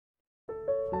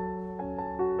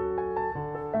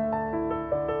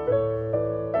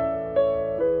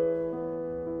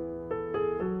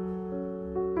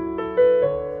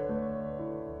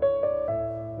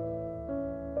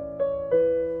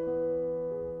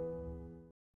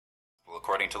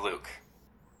according to Luke.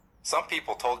 Some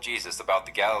people told Jesus about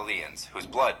the Galileans whose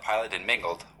blood Pilate had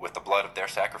mingled with the blood of their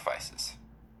sacrifices.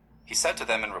 He said to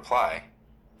them in reply,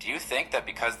 "Do you think that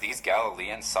because these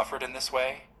Galileans suffered in this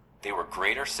way, they were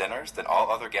greater sinners than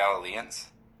all other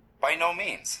Galileans? By no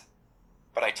means.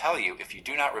 But I tell you, if you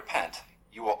do not repent,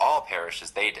 you will all perish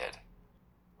as they did.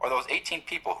 Or those 18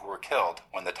 people who were killed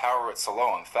when the tower at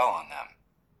Siloah fell on them.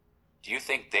 Do you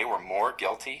think they were more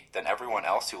guilty than everyone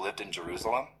else who lived in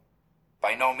Jerusalem?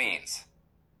 By no means.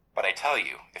 But I tell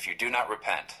you, if you do not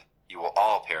repent, you will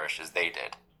all perish as they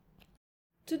did."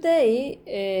 Today,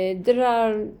 there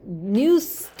are news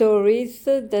stories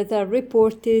that are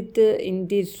reported in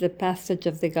this passage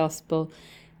of the Gospel.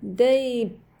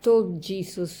 They told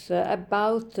Jesus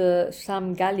about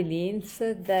some Galileans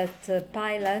that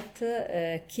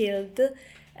Pilate killed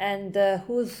and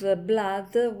whose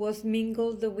blood was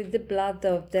mingled with the blood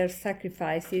of their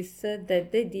sacrifices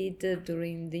that they did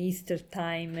during the Easter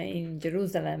time in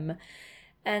Jerusalem.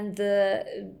 And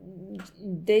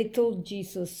they told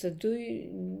Jesus,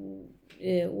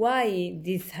 why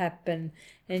this happened?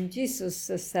 And Jesus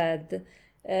said,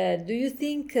 do you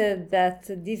think that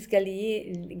these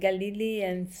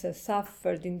Galileans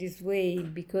suffered in this way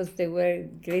because they were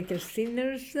greater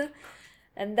sinners?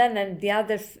 And then the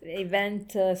other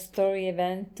event,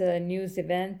 news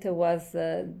event was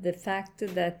the fact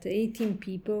that 18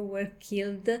 people were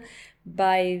killed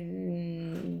by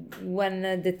when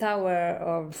the tower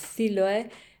of Siloah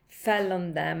fell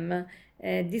on them.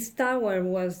 This tower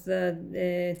was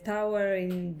the tower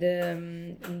in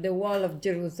the wall of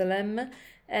Jerusalem.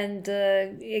 And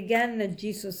again,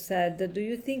 Jesus said, do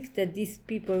you think that these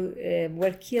people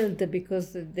were killed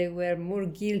because they were more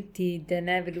guilty than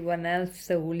everyone else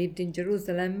who lived in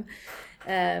Jerusalem?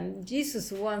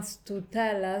 Jesus wants to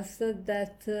tell us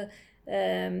that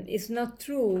it's not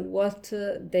true what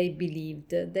they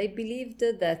believed. They believed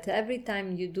that every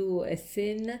time you do a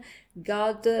sin,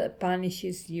 God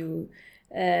punishes you.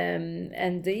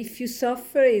 And if you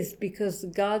suffer, it's because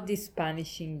God is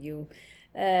punishing you.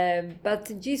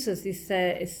 But Jesus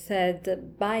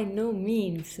said, by no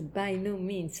means,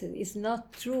 it's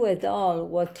not true at all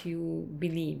what you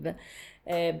believe.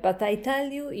 But I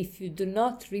tell you, if you do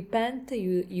not repent,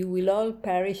 you will all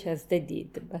perish as they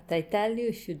did. But I tell you,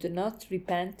 if you do not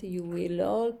repent, you will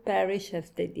all perish as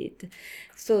they did.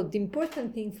 So the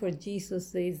important thing for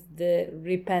Jesus is the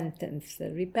repentance.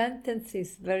 Repentance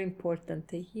is very important.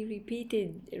 He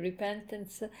repeated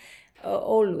repentance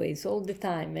always, all the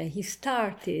time. He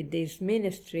started his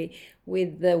ministry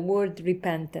with the word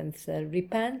repentance.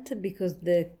 Repent because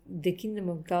the kingdom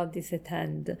of God is at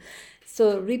hand.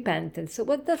 So repentance. So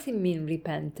what does it mean,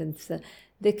 repentance?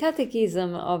 The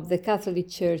Catechism of the Catholic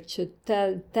Church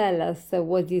tell us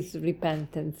what is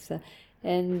repentance.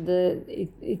 And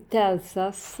it tells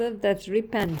us that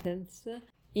repentance,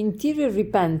 interior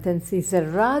repentance, is a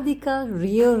radical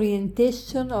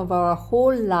reorientation of our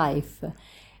whole life,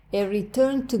 a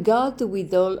return to God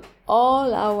with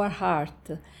all our heart,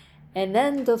 an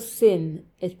end of sin,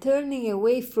 a turning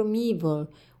away from evil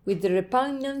with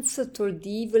repugnance toward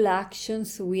the evil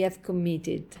actions we have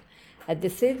committed. At the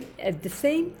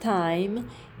same time,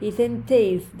 it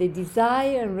entails the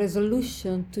desire and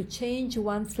resolution to change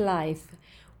one's life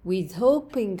with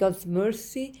hope in God's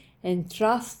mercy and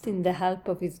trust in the help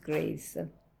of His grace.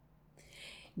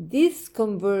 This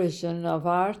conversion of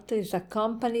heart is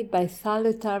accompanied by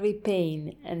salutary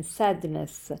pain and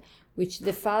sadness, which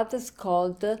the Fathers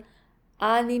called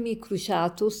animi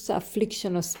cruciatus,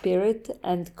 affliction of spirit,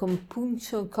 and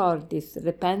compunctio cordis,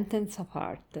 repentance of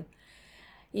heart.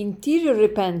 Interior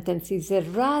repentance is a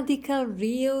radical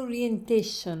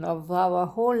reorientation of our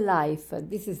whole life.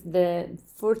 This is the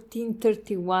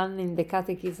 1431 in the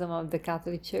Catechism of the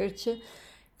Catholic Church.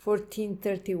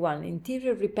 1431.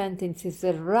 Interior repentance is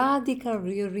a radical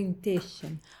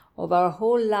reorientation of our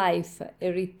whole life,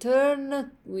 a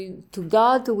return to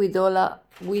God with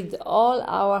all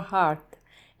our heart,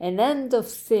 an end of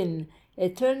sin, a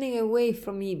turning away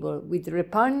from evil with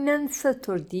repugnance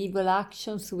toward the evil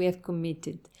actions we have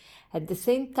committed. At the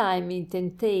same time, it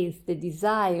entails the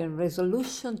desire and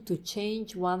resolution to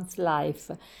change one's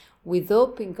life with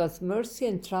hope in God's mercy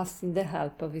and trust in the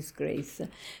help of His grace.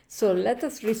 So let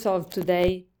us resolve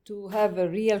today to have a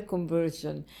real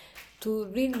conversion, to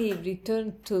really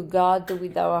return to God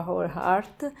with our whole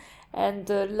heart, and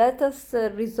let us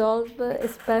resolve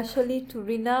especially to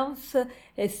renounce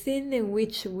a sin in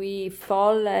which we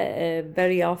fall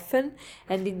very often,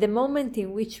 and in the moment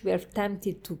in which we are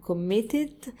tempted to commit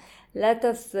it, let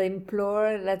us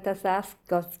implore, let us ask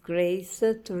God's grace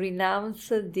to renounce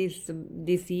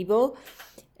this evil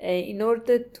in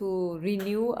order to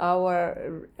renew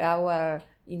our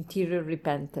interior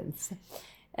repentance.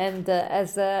 And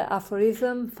as a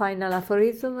final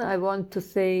aphorism, I want to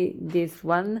say this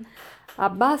one.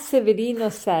 Abba Severino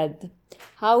said,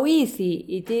 "How easy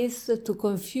it is to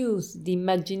confuse the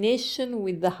imagination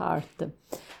with the heart.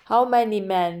 How many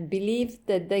men believe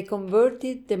that they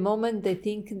converted the moment they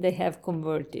think they have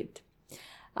converted."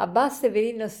 Abba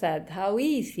Severino said, "How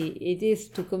easy it is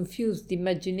to confuse the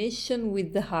imagination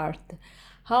with the heart.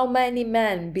 How many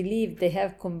men believe they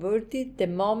have converted the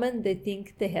moment they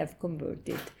think they have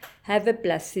converted." Have a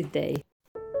blessed day.